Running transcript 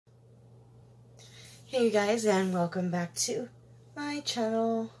Hey you guys, and welcome back to my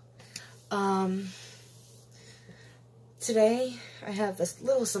channel. Today I have a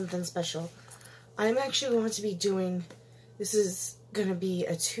little something special. I'm actually going to be doing, this is going to be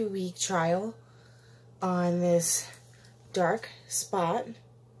a 2-week trial on this dark spot.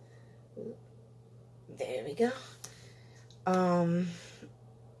 There we go.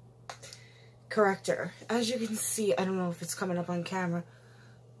 Corrector. As you can see, I don't know if it's coming up on camera,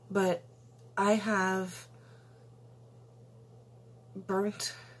 but I have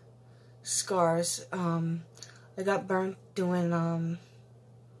burnt scars. I got burnt doing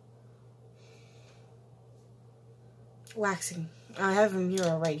waxing. I have a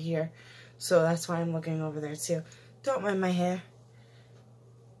mirror right here, so that's why I'm looking over there too. Don't mind my hair.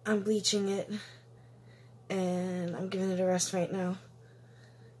 I'm bleaching it, and I'm giving it a rest right now.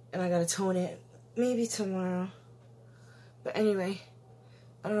 And I gotta tone it, maybe tomorrow. But anyway,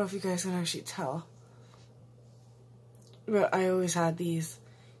 I don't know if you guys can actually tell, but I always had these,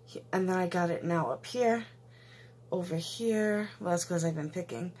 and then I got it now up here, over here. Well, that's because I've been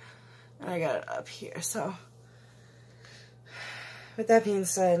picking, and I got it up here. So, with that being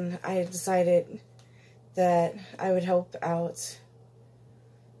said, I decided that I would help out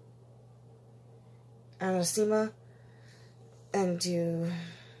Anasima and do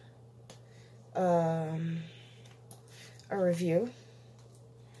a review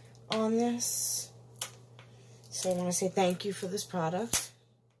on this. So I want to say thank you for this product.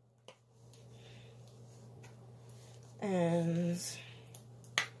 And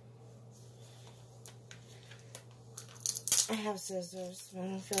I have scissors, but I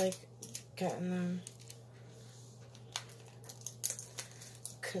don't feel like getting them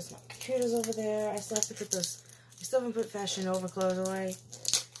because my computer's over there. I still have to put those, I still haven't put Fashion Nova clothes away.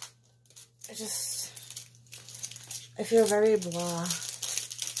 I feel very blah.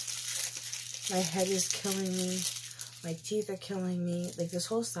 My head is killing me. My teeth are killing me. Like, this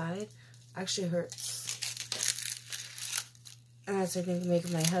whole side actually hurts. And that's, I think,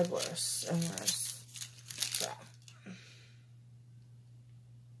 making my head worse and worse. So.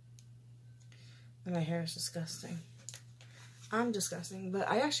 And my hair is disgusting. I'm disgusting. But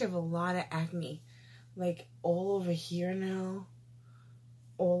I actually have a lot of acne. Like, all over here now.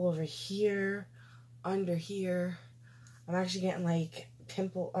 All over here. Under here. I'm actually getting, like,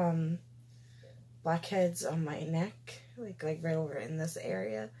 blackheads on my neck, like right over in this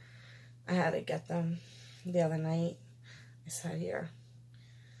area. I had to get them the other night. I sat here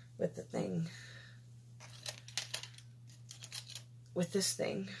with the thing, with this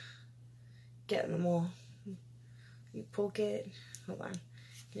thing, getting them all. You poke it. Hold on.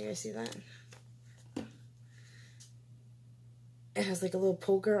 Can you guys see that? It has like a little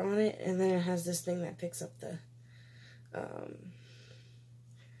poker on it, and then it has this thing that picks up the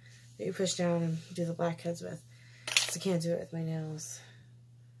that you push down and do the blackheads with. So I can't do it with my nails.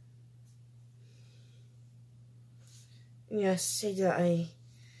 Yes, I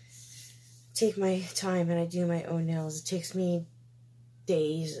take my time and I do my own nails. It takes me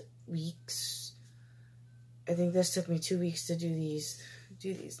days, weeks. I think this took me 2 weeks to do these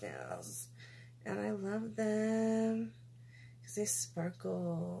nails. And I love them because they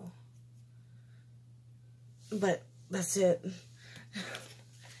sparkle. But that's it.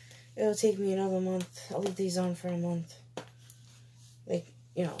 It'll take me another month. I'll leave these on for a month. Like,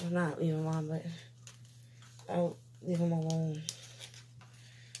 you know, not leave them on, but I'll leave them alone.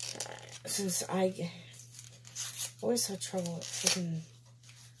 Since I always have trouble with freaking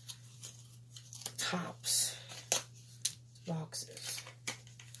tops, boxes.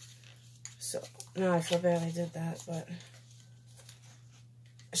 So, now I feel bad I did that, but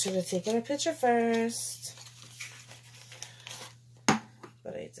I should have taken a picture first.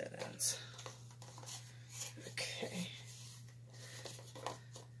 But I didn't.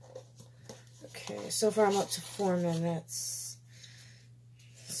 Okay, so far I'm up to 4 minutes.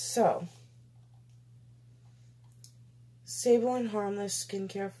 So, stable and harmless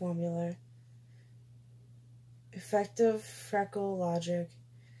skincare formula. Effective freckle logic.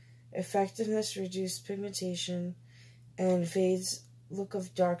 Effectiveness reduced pigmentation and fades look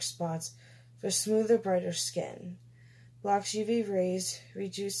of dark spots for smoother, brighter skin. Blocks UV rays,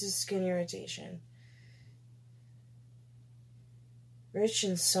 reduces skin irritation. Rich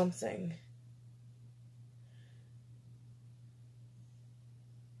in something.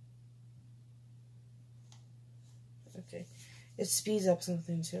 Okay. It speeds up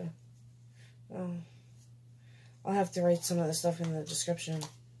something too. I'll have to write some of the stuff in the description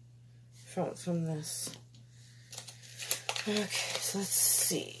from this. Okay, so let's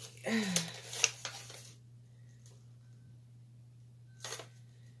see.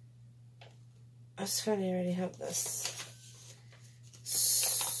 It's funny, I already have this.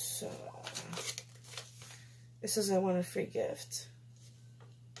 So, it says I want a free gift.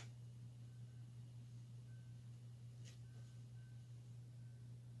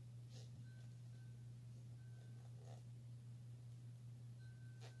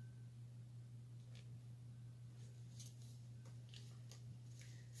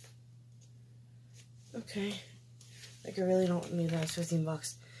 Okay. Like, I really don't need that. It's 15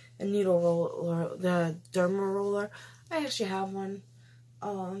 bucks. A needle roller, the derma roller. I actually have one.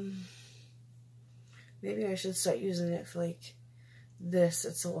 Maybe I should start using it for, like, this.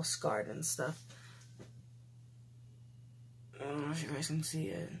 It's all scarred and stuff. I don't know if you guys can see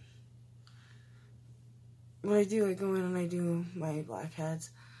it. What I do, I go in and I do my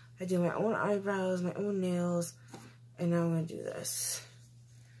blackheads. I do my own eyebrows, my own nails, and now I'm going to do this.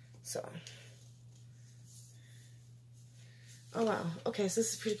 So. Oh, wow. Okay, so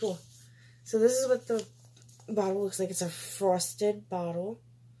this is pretty cool. So this is what the bottle looks like. It's a frosted bottle.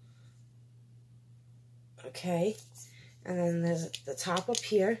 Okay. And then there's the top up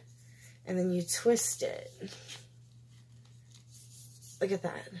here. And then you twist it. Look at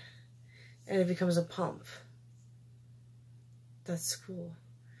that. And it becomes a pump. That's cool.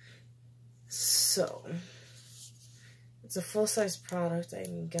 So, it's a full-size product,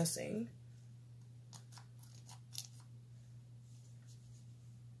 I'm guessing.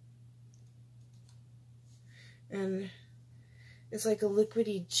 And it's like a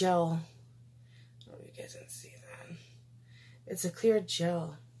liquidy gel. Oh, you guys didn't see that. It's a clear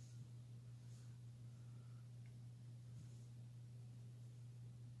gel.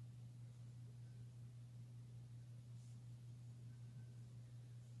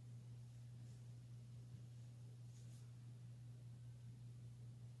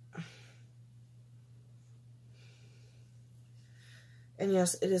 And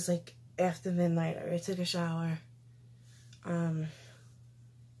yes, it is like after midnight. I already took a shower. Did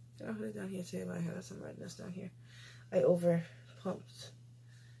I put it down here too? I have some redness down here. I over pumped.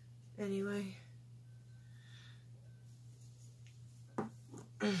 Anyway.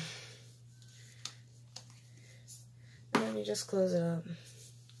 And then you just close it up.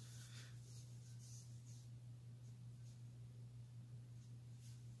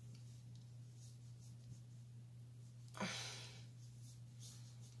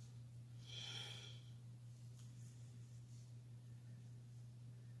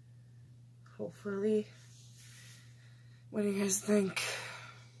 Hopefully, what do you guys think?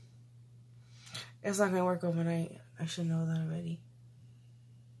 It's not gonna work overnight. I should know that already.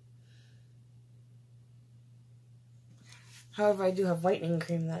 However, I do have whitening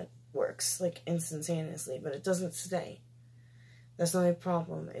cream that works like instantaneously, but it doesn't stay. That's the only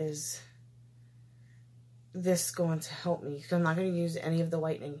problem, is this going to help me, because I'm not going to use any of the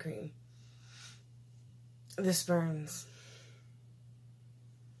whitening cream. This burns.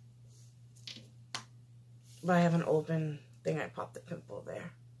 But I have an open thing. I popped the pimple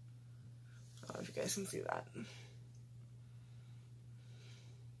there. I don't know if you guys can see that.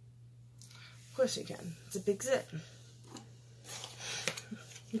 Of course you can. It's a big zit.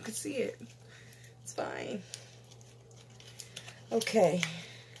 You can see it. It's fine. Okay.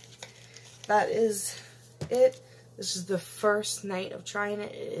 That is it. This is the first night of trying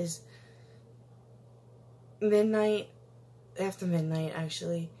it. It is midnight, after midnight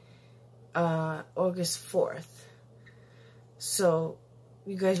actually. August 4th. So,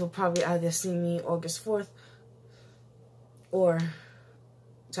 you guys will probably either see me August 4th or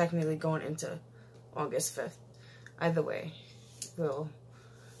technically going into August 5th. Either way, we'll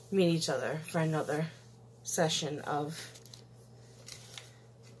meet each other for another session of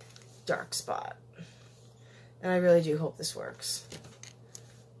Dark Spot. And I really do hope this works.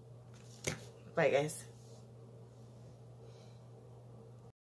 Bye, guys.